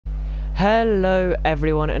Hello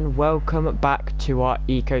everyone and welcome back to our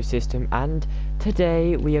ecosystem, and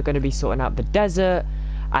today we are going to be sorting out the desert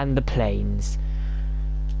and the plains,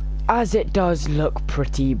 as it does look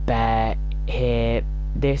pretty bare here.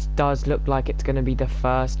 This does look like it's going to be the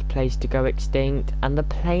first place to go extinct, and the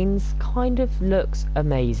plains kind of looks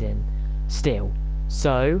amazing still.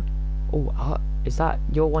 So, is that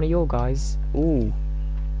one of your guys? Ooh,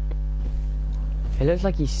 it looks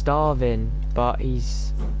like he's starving, but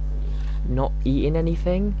he's not eating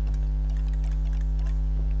anything.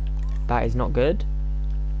 That is not good.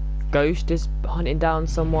 Ghost is hunting down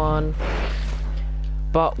someone.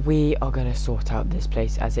 But we are going to sort out this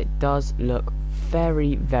place, as it does look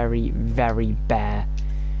very, very, very bare.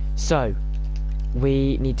 So,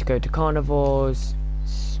 we need to go to carnivores.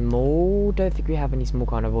 Small, don't think we have any small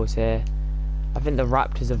carnivores here. I think the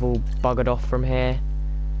raptors have all buggered off from here.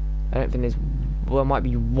 I don't think there might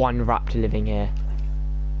be one raptor living here.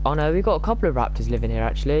 Oh no, we've got a couple of raptors living here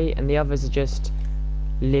actually, and the others are just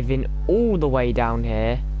living all the way down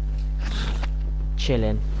here,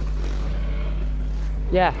 chilling.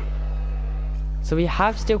 Yeah. So we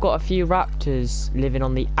have still got a few raptors living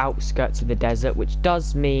on the outskirts of the desert, which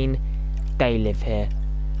does mean they live here.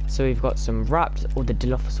 So we've got some raptors. Oh, the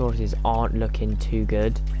Dilophosauruses aren't looking too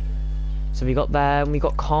good. So we got them. We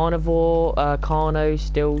got carnivore, Carno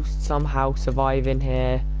still somehow surviving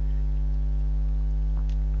here.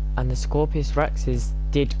 And the Scorpius Rexes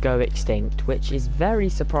did go extinct, which is very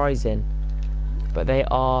surprising. But they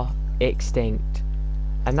are extinct.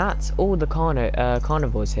 And that's all the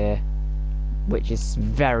carnivores here, which is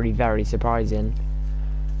very, very surprising.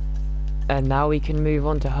 And now we can move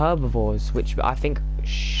on to herbivores, which I think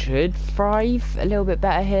should thrive a little bit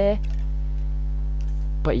better here.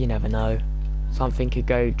 But you never know. Something could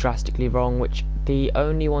go drastically wrong, which the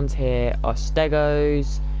only ones here are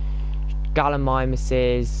stegos,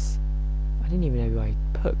 gallimimuses. I don't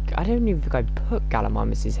even think I put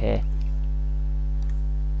gallimimuses here.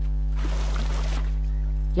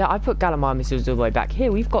 Yeah, I put gallimimuses all the way back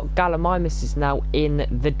here. We've got gallimimuses now in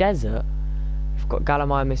the desert. We've got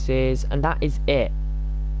gallimimuses, and that is it.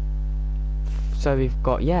 So we've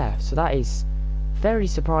got, yeah, so that is very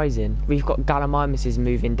surprising. We've got gallimimuses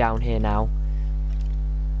moving down here now.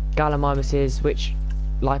 Gallimimuses, which,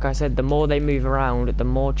 like I said, the more they move around, the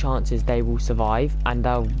more chances they will survive, and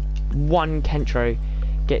one Kentro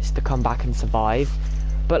gets to come back and survive.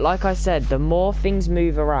 But like I said, the more things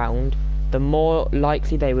move around, the more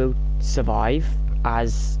likely they will survive,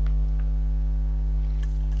 as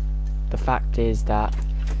the fact is that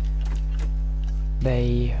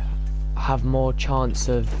they have more chance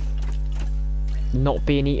of not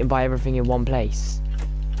being eaten by everything in one place.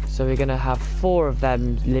 So we're gonna have 4 of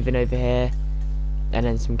them living over here, and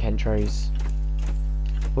then some Kentros.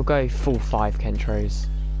 We'll go full 5 Kentros.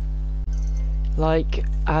 Like,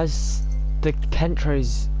 as the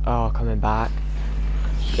Kentros are coming back,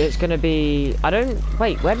 it's gonna be,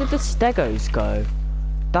 wait, where did the stegos go?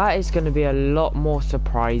 That is gonna be a lot more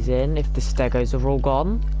surprising if the stegos are all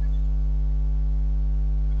gone.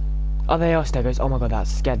 Oh, they are stegos. Oh my god, that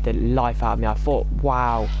scared the life out of me. I thought,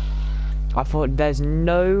 wow. I thought there's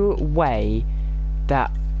no way that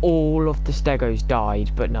all of the stegos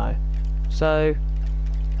died, but no. So,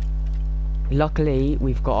 luckily,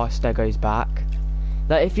 we've got our stegos back.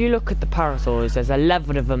 Now, if you look at the parasaurs, there's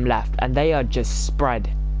 11 of them left, and they are just spread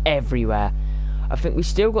everywhere. I think we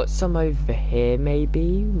still got some over here,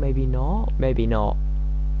 maybe not.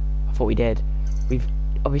 I thought we did. We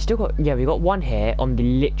still got, yeah, we got one here on the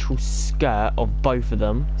literal skirt of both of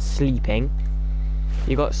them, sleeping.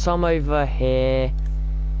 You got some over here,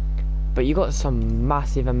 but you got some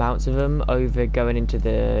massive amounts of them over going into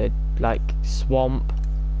the, like, swamp.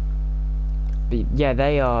 But yeah,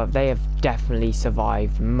 they have definitely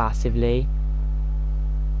survived massively.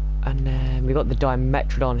 And then we got the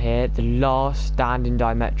Dimetrodon here, the last standing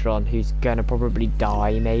Dimetrodon, who's gonna probably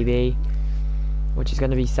die, maybe, which is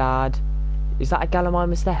gonna be sad. Is that a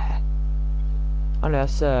Gallimimus there? Oh no,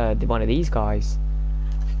 that's one of these guys,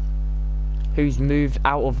 who's moved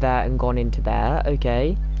out of there and gone into there.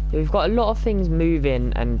 Okay, we've got a lot of things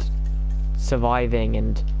moving and surviving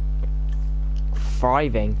and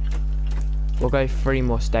thriving. We'll go 3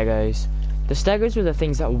 more stegos. The stegos were the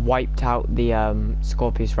things that wiped out the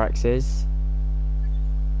Scorpius Rexes.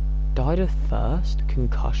 Died of thirst?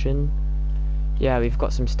 Concussion? Yeah, we've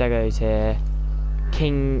got some stegos here.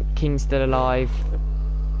 King's still alive.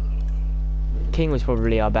 King was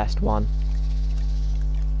probably our best one.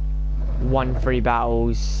 Won 3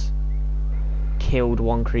 battles. Killed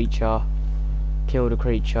 1 creature. Killed a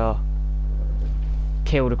creature.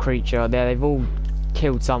 Killed a creature. They've all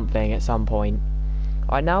killed something at some point.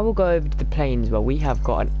 Alright, now we'll go over to the plains where we have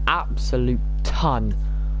got an absolute ton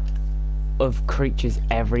of creatures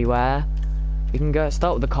everywhere. We can go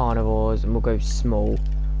start with the carnivores and we'll go small.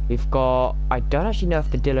 We've got, I don't actually know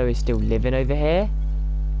if the Dillo is still living over here.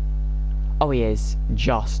 Oh, he is,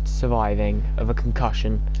 just surviving of a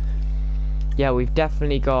concussion. Yeah, we've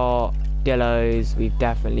definitely got Dillos, we've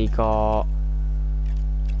definitely got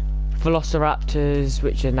Velociraptors,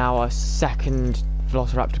 which are now our second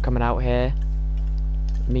Velociraptor coming out here.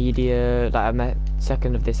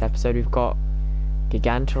 Second of this episode. We've got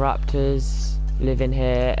Gigantoraptors living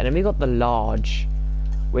here, and then we got the large,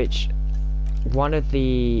 which one of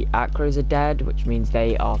the acros are dead, which means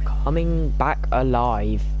they are coming back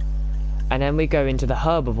alive. And then we go into the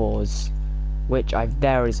herbivores, which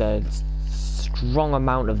there is a strong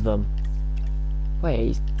amount of them.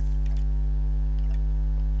 Wait.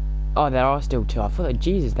 Oh, there are still two. I thought,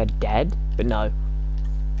 Jesus, they're dead, but no.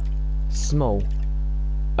 Small.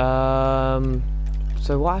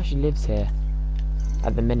 So what actually lives here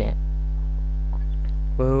at the minute?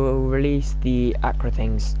 We'll release the acro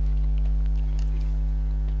things.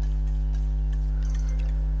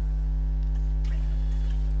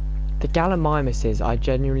 The Gallimimuses, I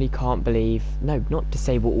genuinely can't believe. No, not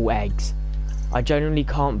disable all eggs. I genuinely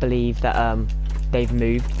can't believe that they've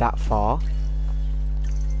moved that far.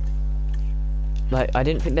 Like, I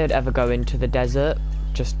didn't think they'd ever go into the desert,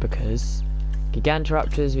 just because.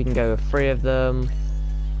 Gigantoraptors, we can go with 3 of them.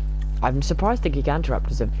 I'm surprised the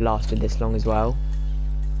Gigantoraptors have lasted this long as well.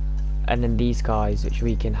 And then these guys, which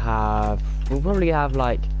we can have, we'll probably have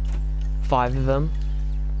like 5 of them.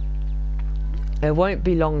 It won't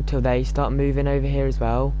be long till they start moving over here as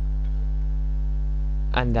well.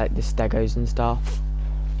 And like the Stegos and stuff.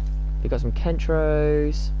 We got some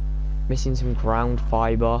Kentros, missing some ground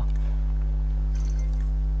fiber.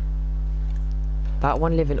 That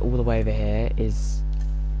one living all the way over here is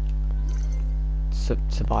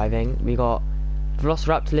surviving. We got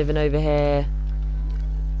Velociraptor living over here.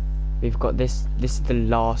 We've got this is the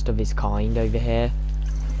last of his kind over here.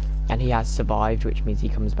 And he has survived, which means he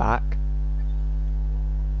comes back.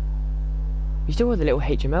 We still got the little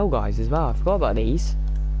HML guys as well. I forgot about these.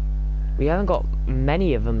 We haven't got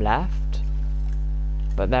many of them left,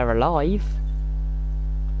 but they're alive.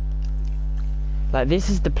 Like, this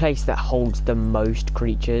is the place that holds the most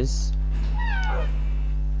creatures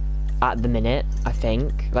at the minute, I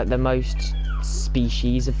think. Like, the most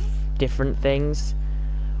species of different things.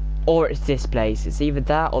 Or it's this place. It's either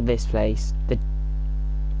that or this place.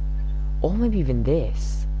 Or maybe even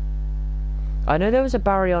this. I know there was a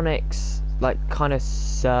Baryonyx, like, kind of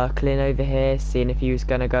circling over here, seeing if he was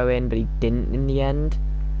going to go in, but he didn't in the end.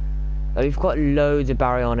 Like, we've got loads of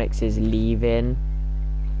Baryonyxes leaving.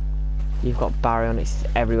 You've got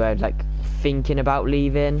Baryonyxes everywhere, like, thinking about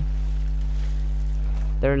leaving.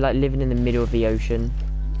 They're, like, living in the middle of the ocean.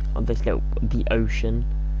 Of this little, the ocean.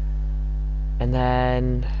 And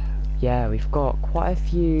then, yeah, we've got quite a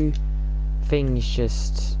few things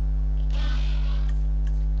just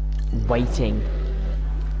waiting.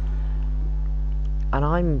 And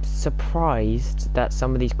I'm surprised that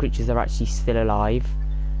some of these creatures are actually still alive.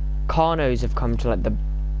 Carnos have come to, like, the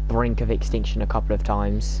brink of extinction a couple of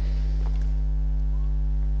times.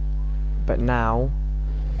 But now,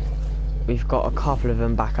 we've got a couple of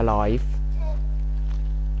them back alive.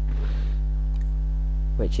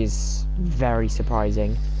 Which is very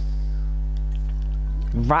surprising.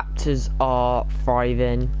 Raptors are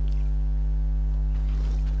thriving.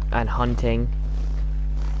 And hunting.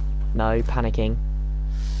 No, panicking.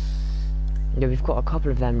 Yeah, we've got a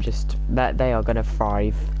couple of them just, that they are going to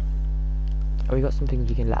thrive. Oh, we got some things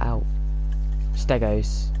we can let out.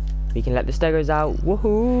 Stegos. We can let the Stegos out.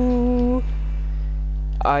 Woohoo!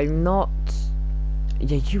 I'm not...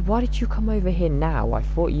 Yeah, why did you come over here now? I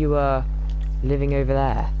thought you were living over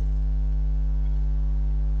there.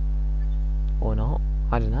 Or not.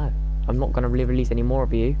 I don't know. I'm not going to really release any more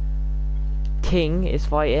of you. King is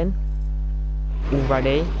fighting.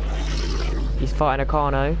 Already. He's fighting a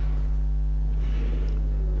Carno.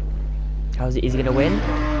 Is he going to win?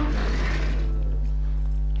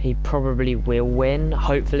 He probably will win,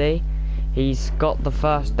 hopefully. He's got the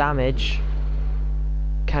first damage.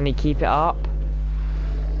 Can he keep it up?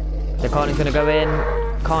 The Carno's going to go in.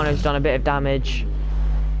 Carno's done a bit of damage.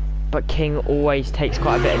 But King always takes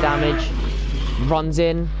quite a bit of damage. Runs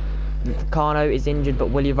in. Carno is injured, but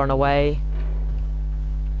will he run away?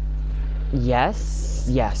 Yes.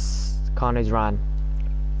 Yes. Carno's ran.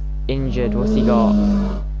 Injured. What's he got?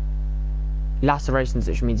 Lacerations,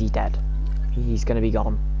 which means he's dead. He's going to be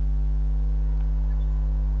gone.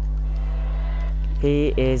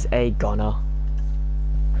 He is a goner.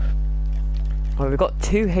 Well, we've got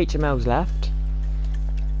 2 HMLs left,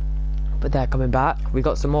 but they're coming back. We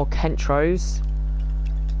got some more Kentros.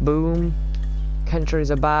 Boom. Kentros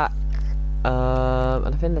are back. And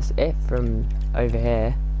I think that's it from over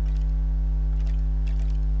here.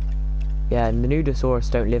 Yeah, and the Nudosaurus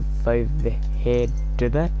don't live over here, do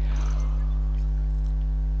they?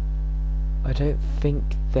 I don't think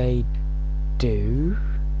they do.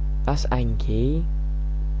 That's Anki.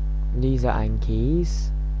 These are Ankies.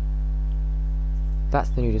 That's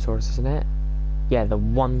the Nudosaurus, isn't it? Yeah, the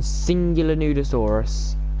one singular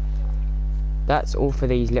Nudosaurus. That's all for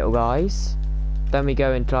these little guys. Then we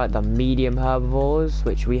go into like the medium herbivores,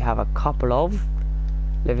 which we have a couple of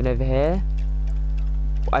living over here.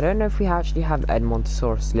 I don't know if we actually have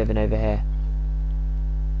Edmontosaurus living over here.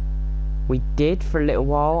 We did for a little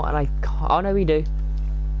while, and oh no, we do.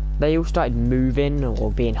 They all started moving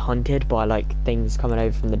or being hunted by like things coming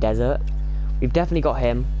over from the desert. We've definitely got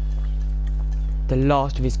him. The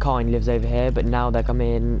last of his kind lives over here, but now they're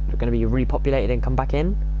going to be repopulated and come back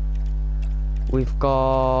in. We've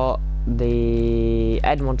got the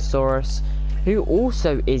Edmontosaurus, who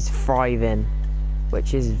also is thriving,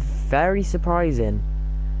 which is very surprising,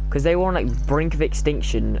 because they were on like brink of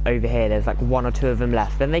extinction over here. There's like 1 or 2 of them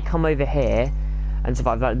left. Then they come over here and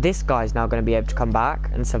survive. Like, this guy's now going to be able to come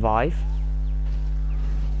back and survive.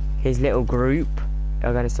 His little group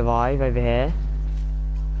are going to survive over here.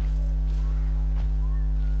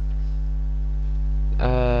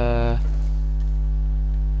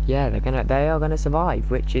 Yeah, they are gonna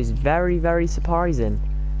survive, which is very, very surprising.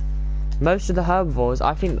 Most of the herbivores,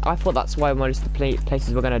 I thought that's why most of the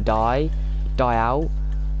places were gonna die out,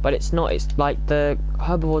 but it's not. It's like the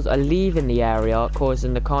herbivores are leaving the area,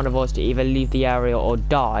 causing the carnivores to either leave the area or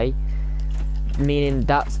die, meaning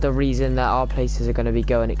that's the reason that our places are going to be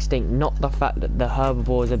going extinct, not the fact that the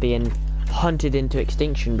herbivores are being hunted into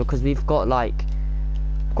extinction, because we've got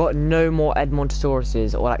no more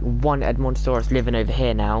Edmontosauruses, or like 1 Edmontosaurus living over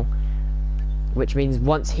here now, which means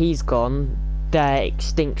once he's gone, they're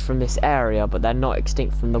extinct from this area, but they're not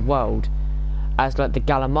extinct from the world. As like the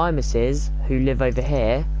Gallimimuses, who live over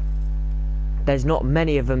here, there's not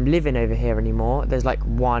many of them living over here anymore. There's like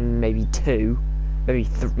 1, maybe 2, maybe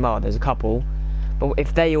well, there's a couple, but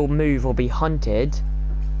if they all move or be hunted,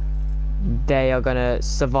 they are gonna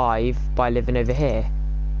survive by living over here,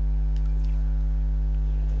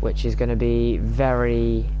 which is going to be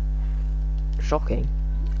very shocking.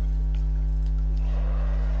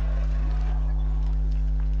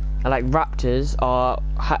 And like raptors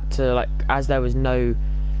had to, like, as there was no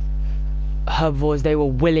herbivores they were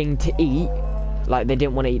willing to eat, like they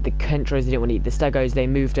didn't want to eat the Kentros, they didn't want to eat the Stegos, they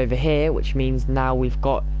moved over here, which means now we've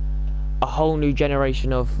got a whole new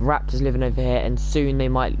generation of raptors living over here, and soon they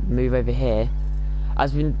might move over here.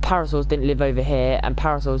 As when parasaurs didn't live over here, and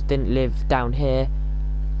parasaurs didn't live down here,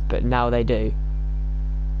 but now they do.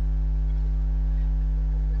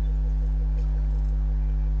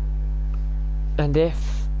 And if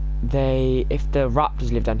the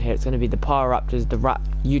raptors live down here, it's going to be the Raptors, the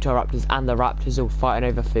Utah Raptors, and the Raptors all fighting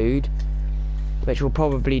over food, which will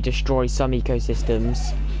probably destroy some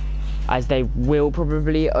ecosystems, as they will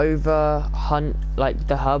probably over hunt like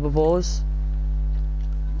the herbivores.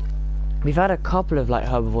 We've had a couple of like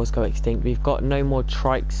herbivores go extinct. We've got no more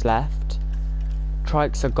trikes left.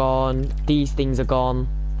 Trikes are gone. These things are gone.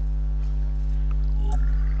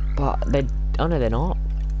 But they... oh no, they're not.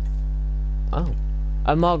 Oh.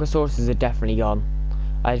 Amargosauruses are definitely gone.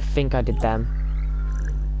 I think I did them.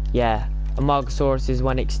 Yeah. Amargosauruses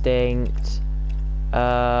went extinct.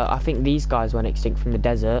 I think these guys went extinct from the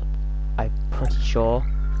desert. I'm pretty sure.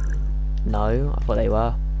 No, I thought they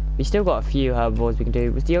were. We still got a few herbivores we can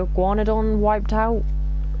do. Was the Iguanodon wiped out?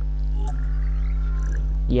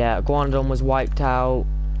 Yeah, Iguanodon was wiped out.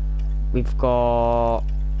 We've got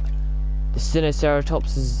the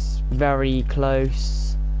Sinoceratops is very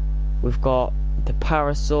close. We've got the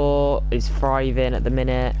Parasaur is thriving at the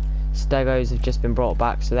minute. Stegos have just been brought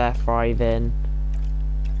back, so they're thriving.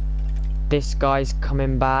 This guy's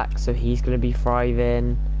coming back, so he's going to be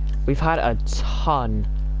thriving. We've had a ton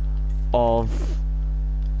of...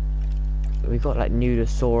 we've got like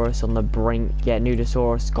Nudosaurus on the brink. Yeah,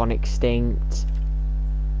 Nudosaurus gone extinct.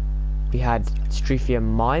 We had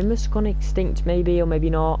Stryphiamimus gone extinct, maybe, or maybe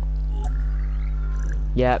not.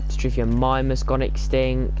 Yep, Stryphiamimus gone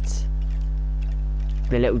extinct.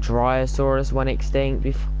 The little Dryosaurus went extinct.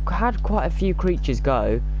 We've had quite a few creatures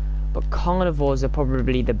go, but carnivores are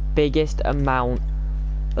probably the biggest amount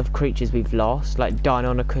of creatures we've lost. Like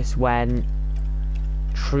Deinonychus went,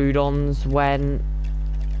 Troodons went.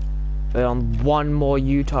 We're on 1 more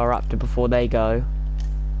Utah Raptor before they go.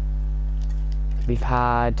 We've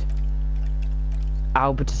had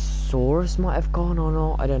Albertosaurus might have gone or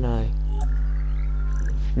not, I don't know.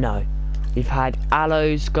 No. We've had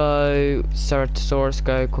Allos go, Ceratosaurus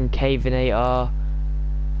go, Concavinator.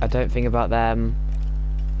 I don't think about them.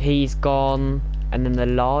 He's gone. And then the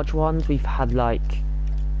large ones, we've had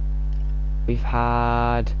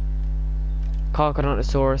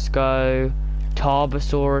Carcharodontosaurus go,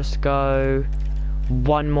 Tarbosaurus go,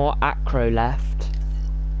 one more Acro left.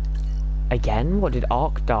 Again, what did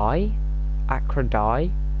Ark die? Acro die?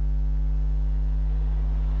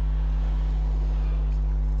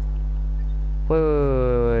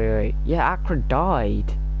 Wait. Yeah, Acro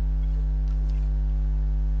died.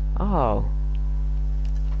 Oh.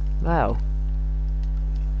 Well.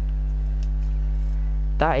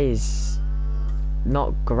 That is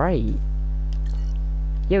not great.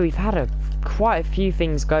 Yeah, we've had quite a few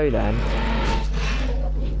things go then.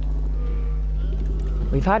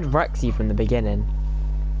 We've had Rexy from the beginning.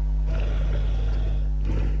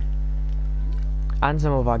 And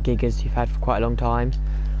some of our Gigas we've had for quite a long time.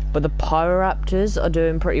 But the Pyroraptors are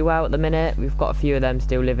doing pretty well at the minute. We've got a few of them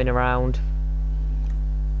still living around.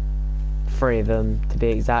 3 of them to be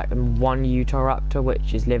exact. And 1 Utahraptor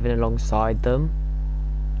which is living alongside them.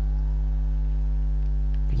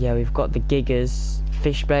 Yeah, we've got the Gigas,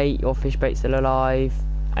 Fishbait, your Fishbait's still alive,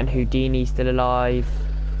 and Houdini's still alive.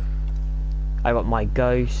 I got my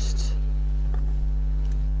Ghost.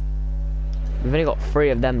 We've only got 3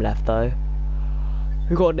 of them left though.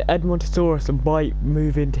 We've got an Edmontosaurus and Bite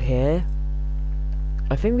move into here.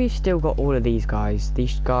 I think we've still got all of these guys.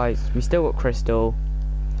 These guys, we still got Crystal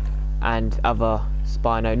and other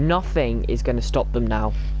Spino. Nothing is going to stop them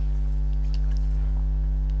now.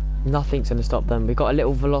 Nothing's going to stop them. We've got a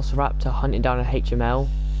little Velociraptor hunting down a HML.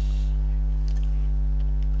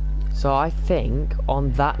 So I think,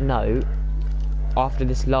 on that note, after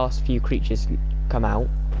this last few creatures come out...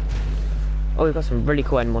 Oh, we've got some really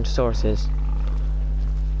cool Edmontosauruses.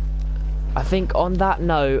 I think on that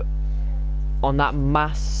note, on that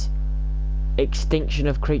mass extinction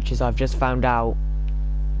of creatures I've just found out,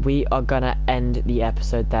 we are going to end the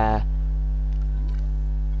episode there.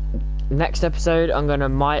 Next episode,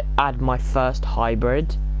 I'm might add my first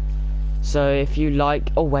hybrid. So if you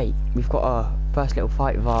like... Oh wait, we've got our first little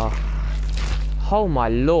fight with our... Oh my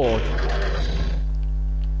lord.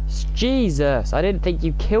 Jesus, I didn't think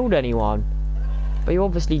you killed anyone. But you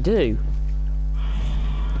obviously do.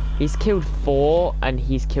 He's killed 4 and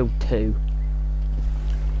he's killed 2.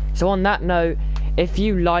 So on that note, if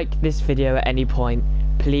you like this video at any point,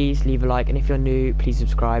 please leave a like. And if you're new, please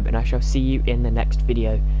subscribe. And I shall see you in the next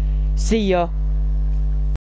video. See ya!